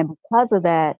 Yes. And because of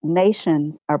that,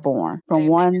 nations are born from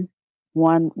Amen.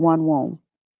 one womb.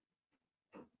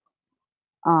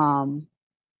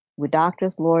 With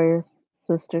doctors, lawyers,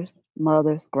 sisters,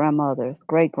 mothers, grandmothers,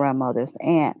 great grandmothers,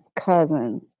 aunts,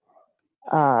 cousins,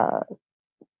 uh,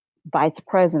 vice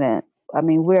presidents. I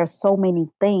mean, we're so many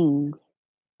things,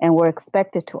 and we're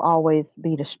expected to always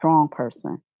be the strong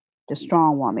person, the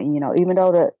strong woman. Even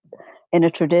though in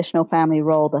a traditional family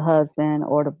role, the husband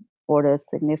or the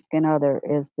significant other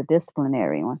is the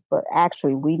disciplinary one, but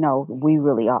actually, we know we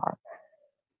really are.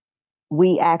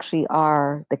 We actually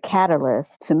are the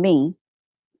catalyst to me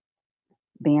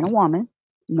being a woman,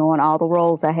 knowing all the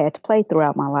roles I had to play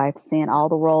throughout my life, seeing all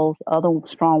the roles other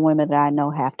strong women that I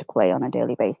know have to play on a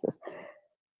daily basis.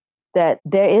 That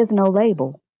there is no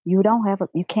label. You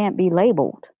can't be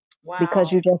labeled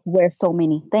because Wow. you just wear so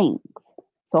many things.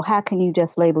 So how can you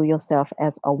just label yourself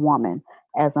as a woman,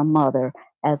 as a mother,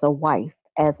 as a wife,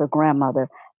 as a grandmother,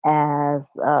 as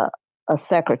a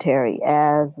secretary,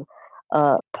 as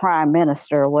a prime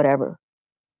minister or whatever?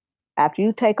 After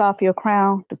you take off your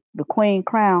crown, the queen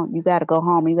crown, you got to go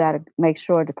home. You got to make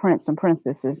sure the prince and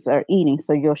princesses are eating,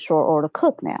 so you're short order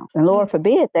cook now. And Lord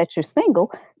forbid that you're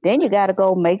single, then you got to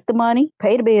go make the money,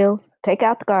 pay the bills, take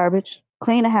out the garbage,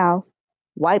 clean the house,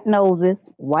 wipe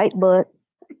noses, wipe butts,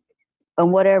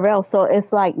 and whatever else. So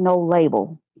it's like no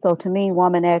label. So to me,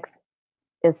 Woman X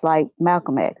is like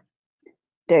Malcolm X.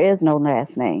 There is no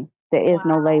last name. There is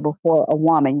no label for a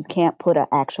woman. You can't put an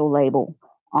actual label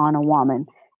on a woman.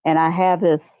 And I have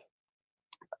this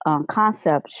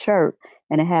concept shirt,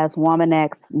 and it has Woman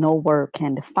X, no word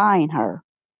can define her,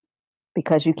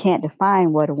 because you can't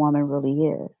define what a woman really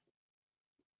is.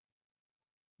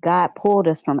 God pulled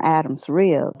us from Adam's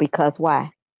rib because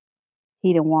why?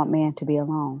 He didn't want man to be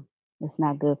alone. It's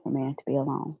not good for man to be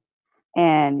alone.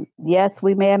 And yes,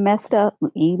 we may have messed up.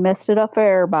 Eve messed it up for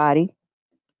everybody.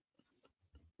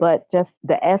 But just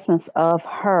the essence of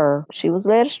her, she was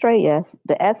led astray, yes.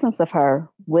 The essence of her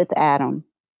with Adam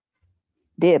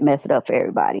did mess it up for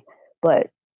everybody. But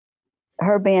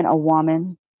her being a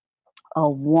woman,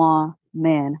 one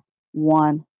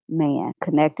man,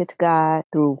 connected to God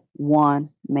through one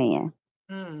man.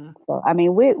 So I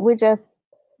mean, we're just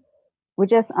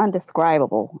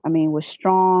undescribable. I mean, we're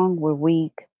strong, we're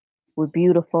weak, we're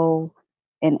beautiful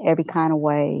in every kind of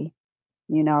way.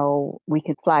 We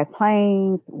can fly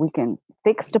planes, we can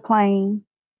fix the plane.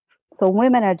 So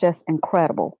women are just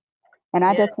incredible. And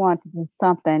I Yeah. just want to do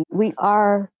something. We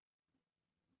are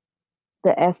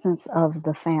the essence of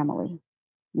the family,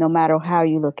 no matter how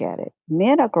you look at it.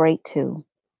 Men are great too,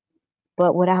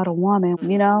 but without a woman,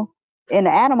 In the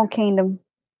animal kingdom,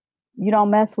 you don't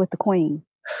mess with the queen.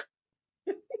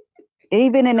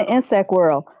 Even in the insect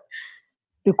world,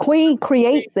 the queen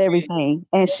creates everything,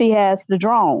 and she has the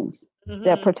drones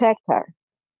that protect her.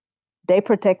 They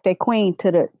protect their queen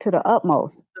to the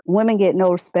utmost. Women get no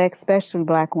respect, especially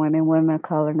black women of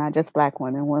color, not just black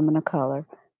women of color,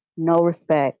 no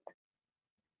respect.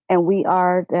 And we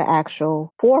are the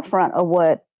actual forefront of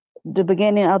what the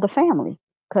beginning of the family.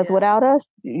 Because without us,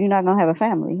 you're not gonna have a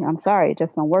family. I'm sorry, it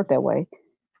just don't work that way.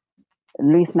 At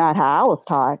least not how I was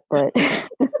taught. But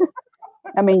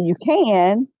I mean, you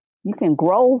can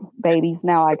grow babies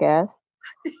now, I guess.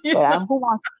 But who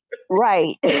wants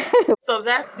right? So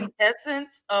that's the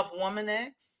essence of Woman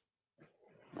X.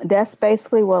 That's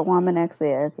basically what Woman X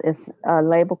is. It's a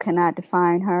label cannot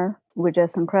define her. We're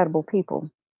just incredible people,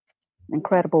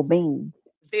 incredible beings.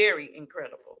 Very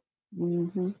incredible.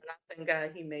 Mm-hmm. And I thank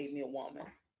God He made me a woman.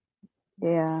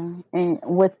 Yeah, and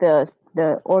with the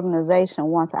organization,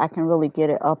 once I can really get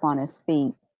it up on its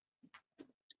feet,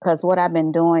 because what I've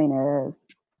been doing is,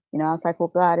 I was like,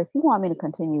 well, God, if you want me to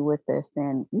continue with this,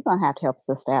 then you're gonna have to help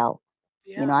sister out.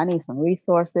 Yeah. I need some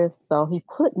resources. So He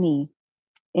put me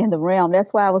in the realm.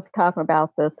 That's why I was talking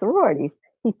about the sororities.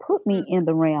 He put me in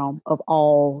the realm of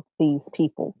all these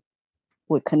people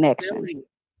with connection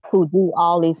who do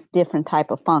all these different type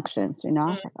of functions. I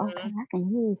was like, okay, I can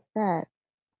use that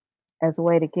as a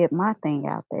way to get my thing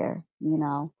out there,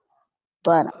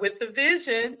 But with the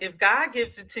vision, if God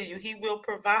gives it to you, He will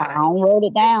provide. I don't wrote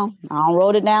it down.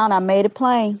 I made it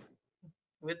plain.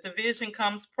 With the vision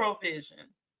comes provision.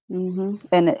 Mm-hmm.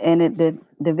 And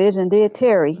the vision did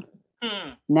tarry.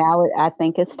 Now I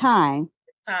think it's time.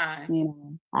 I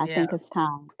think it's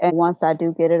time. And once I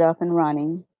do get it up and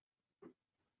running,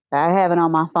 I have it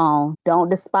on my phone. Don't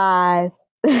despise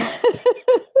the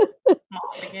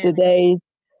days.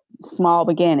 Small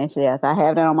beginnings, yes. I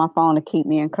have that on my phone to keep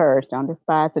me encouraged. Don't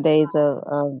despise the days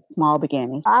of small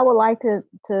beginnings. I would like to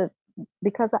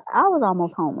because I was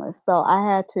almost homeless. So I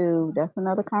had to, that's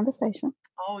another conversation.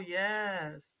 Oh,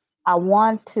 yes. I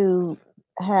want to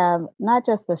have not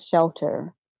just a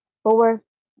shelter, but where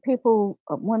people,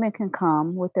 women can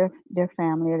come with their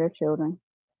family or their children,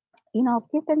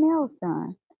 get their nails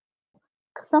done.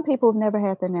 Some people have never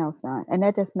had their nails done, and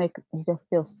that just make you just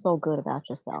feel so good about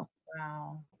yourself.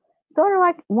 Wow. Sort of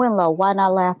like Winlow, Why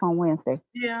Not Laugh on Wednesday?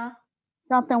 Yeah.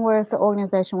 Something where it's an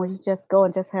organization where you just go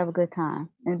and just have a good time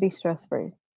and be stress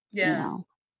free. Yeah.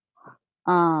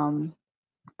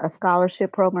 A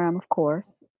scholarship program, of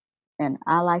course. And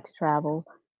I like to travel,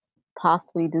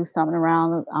 possibly do something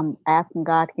around. I'm asking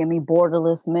God to give me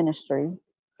borderless ministry.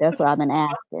 That's what I've been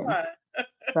asking.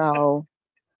 So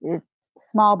it's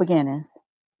small beginnings.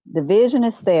 The vision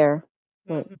is there,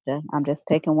 but I'm just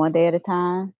taking one day at a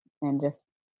time and just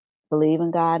believe in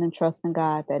God and trust in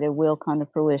God that it will come to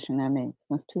fruition. I mean,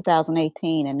 since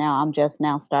 2018, and now I'm just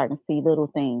now starting to see little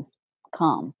things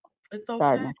come. It's okay.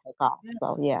 Starting to take off. Yeah.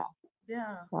 So yeah.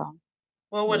 Yeah. So,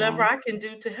 well, whatever I can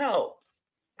do to help,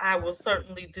 I will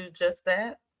certainly do just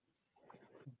that.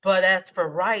 But as for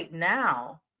right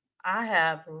now, I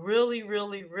have really,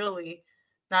 really, really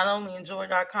not only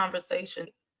enjoyed our conversation,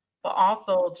 but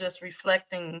also just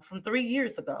reflecting from 3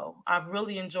 years ago. I've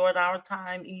really enjoyed our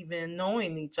time even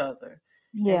knowing each other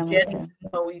and getting to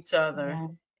know each other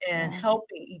and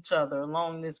helping each other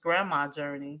along this grandma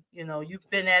journey. You've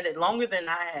been at it longer than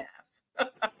I have.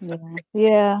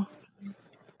 Yeah.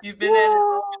 You've been at it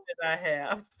longer than I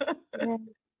have.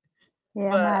 Yeah,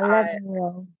 my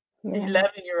 11-year-old.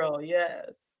 11-year-old,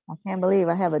 yes. I can't believe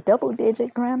I have a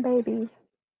double-digit grandbaby.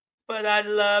 But I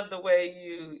love the way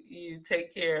you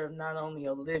take care of not only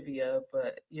Olivia,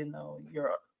 but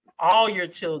all your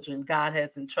children. God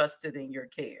has entrusted in your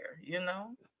care. Yeah.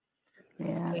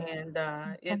 And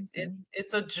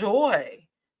it's a joy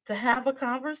to have a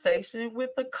conversation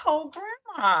with a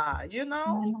co-grandma.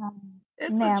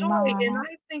 It's a joy, and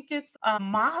I think it's a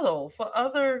model for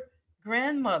other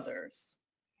grandmothers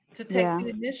to take the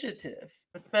initiative,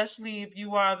 especially if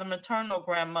you are the maternal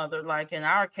grandmother. Like in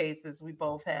our cases, we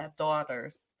both have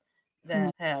daughters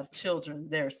that have children.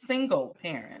 They're single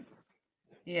parents.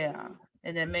 Yeah.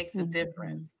 And it makes a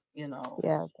difference,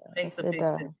 makes a big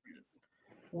difference.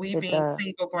 We being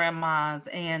single grandmas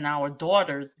and our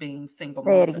daughters being single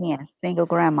mothers. Say it again, single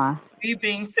grandma. We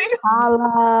being single.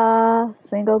 Holla,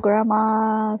 single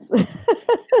grandmas. We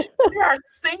are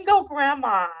single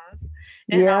grandmas.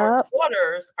 And our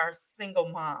daughters are single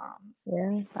moms.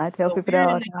 Yeah, I tell people that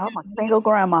all the time. I'm a single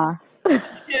grandma.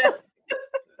 Yes.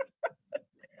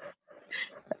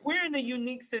 We're in a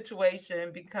unique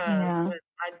situation because when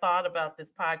I thought about this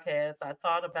podcast, I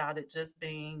thought about it just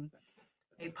being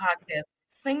a podcast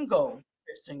single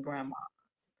Christian grandma.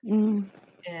 Mm.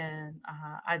 And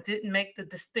I didn't make the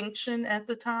distinction at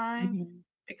the time Mm-hmm.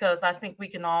 because I think we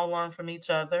can all learn from each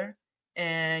other.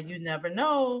 And you never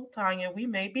know, Tonya, we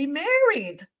may be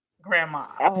married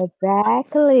grandmas.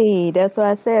 Exactly. That's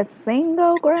why I said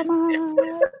single grandma.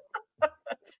 So,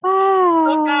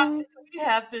 Bye. guys, we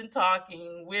have been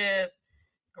talking with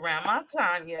Grandma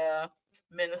Tonya,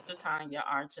 Minister Tonya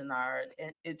Archinard,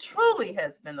 and it truly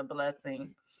has been a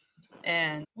blessing.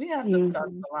 And we have discussed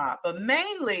a lot, but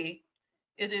mainly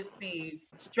it is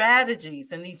these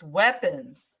strategies and these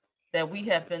weapons that we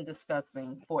have been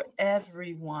discussing for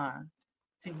everyone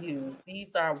to use.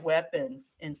 These are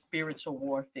weapons in spiritual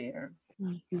warfare.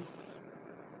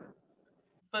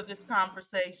 For this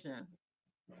conversation.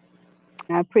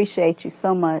 I appreciate you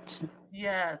so much.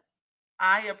 Yes,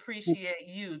 I appreciate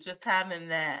you just having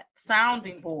that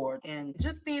sounding board and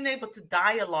just being able to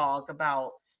dialogue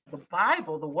about the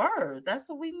Bible, the Word. That's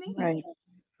what we need. Right.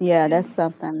 Yeah, that's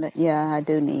something that, I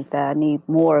do need that. I need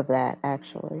more of that,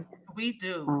 actually. We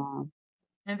do.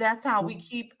 And that's how we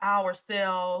keep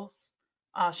ourselves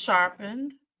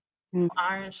sharpened.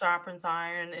 Iron sharpens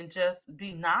iron, and just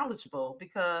be knowledgeable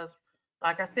because,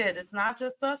 like I said, it's not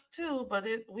just us two, but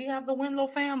we have the Winlow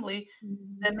family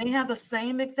that may have the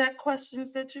same exact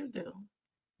questions that you do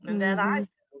and that I do.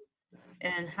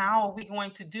 And how are we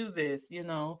going to do this?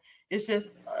 It's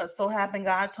just so happened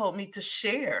God told me to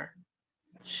share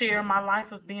my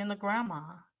life of being a grandma.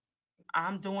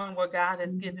 I'm doing what God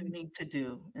has given me to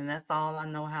do, and that's all I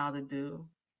know how to do.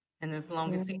 And as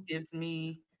long as He gives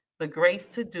me the grace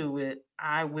to do it,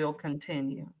 I will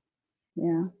continue.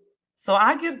 Yeah. So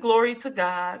I give glory to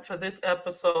God for this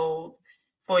episode,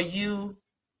 for you,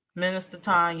 Minister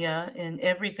Tonya, and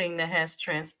everything that has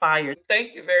transpired.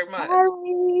 Thank you very much.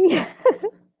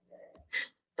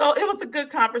 So it was a good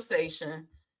conversation.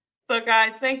 So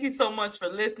guys, thank you so much for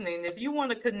listening. If you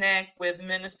want to connect with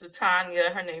Minister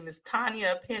Tonya, her name is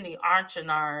Tonya Penny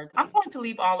Archinard. I'm going to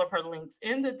leave all of her links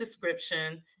in the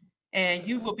description, and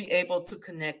you will be able to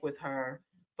connect with her.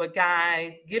 But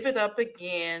guys, give it up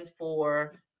again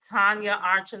for Tonya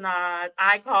Archinard.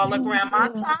 I call her Grandma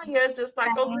Tonya, just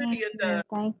like Olivia does.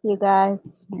 Thank you, guys.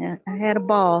 Yeah, I had a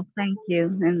ball. Thank you.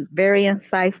 And very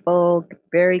insightful,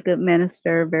 very good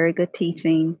minister, very good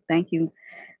teaching. Thank you,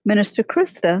 Minister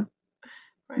Krista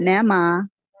Nama,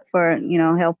 for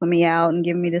helping me out and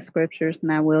giving me the scriptures,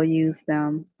 and I will use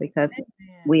them because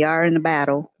we are in a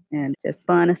battle. And just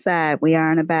fun aside, we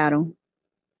are in a battle,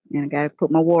 and I got to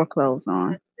put my war clothes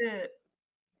on. That's it.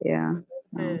 Yeah.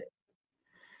 That's it.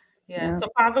 Yeah. So,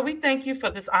 Father, we thank you for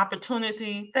this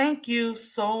opportunity. Thank you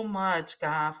so much,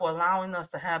 God, for allowing us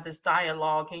to have this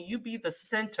dialogue, and you be the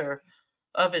center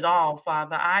of it all,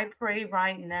 Father. I pray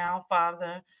right now,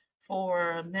 Father,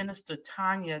 for Minister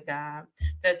Tonya, God,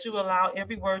 that you allow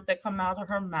every word that come out of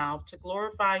her mouth to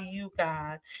glorify you,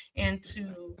 God, and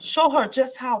to show her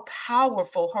just how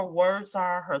powerful her words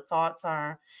are, her thoughts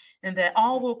are, and that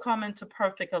all will come into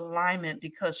perfect alignment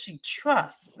because she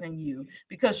trusts in you,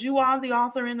 because you are the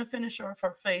author and the finisher of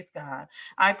her faith, God.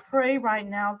 I pray right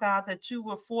now, God, that you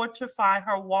will fortify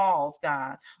her walls,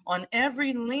 God, on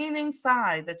every leaning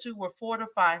side, that you will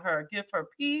fortify her, give her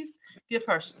peace, give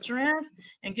her strength,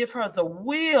 and give her the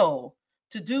will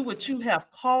to do what you have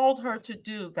called her to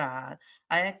do, God.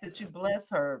 I ask that you bless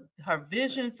her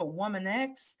vision for Woman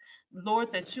X,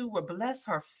 Lord, that you will bless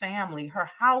her family, her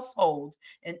household,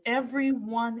 and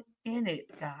everyone in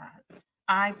it, God.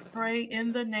 I pray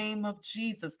in the name of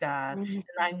Jesus, God. And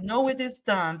I know it is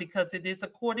done because it is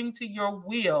according to your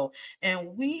will.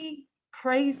 And we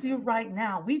praise you right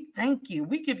now. We thank you.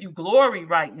 We give you glory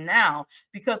right now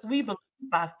because we believe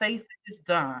by faith it is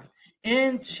done.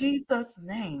 In Jesus'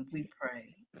 name we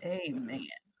pray. Amen.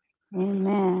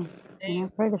 Amen. And I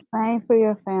pray the same for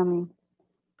your family.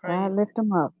 God, lift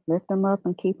them up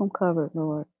and keep them covered,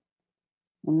 Lord.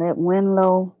 And let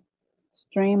Winlow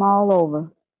stream all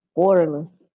over,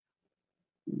 borderless.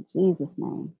 In Jesus'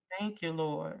 name. Thank you,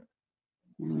 Lord.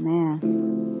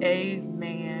 Amen.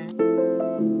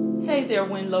 Amen. Hey there,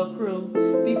 Winlow crew.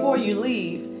 Before you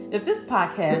leave, if this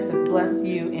podcast has blessed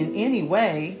you in any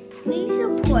way, please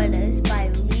support us by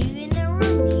leaving a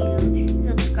review and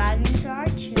subscribing to our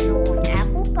channel on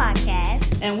Apple Podcasts.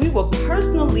 And we will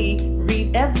personally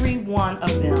read every one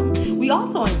of them. We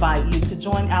also invite you to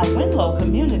join our Winlow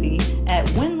community at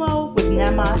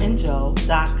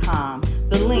winlowwithnamaandjoe.com.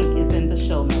 The link is in the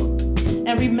show notes.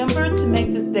 And remember to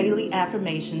make this daily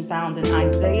affirmation found in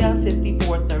Isaiah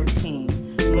 54:13.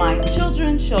 My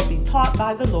children shall be taught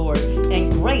by the Lord,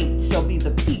 and great shall be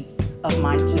the peace of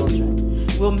my children.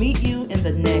 We'll meet you in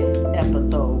the next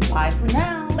episode. Bye for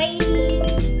now.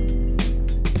 Bye.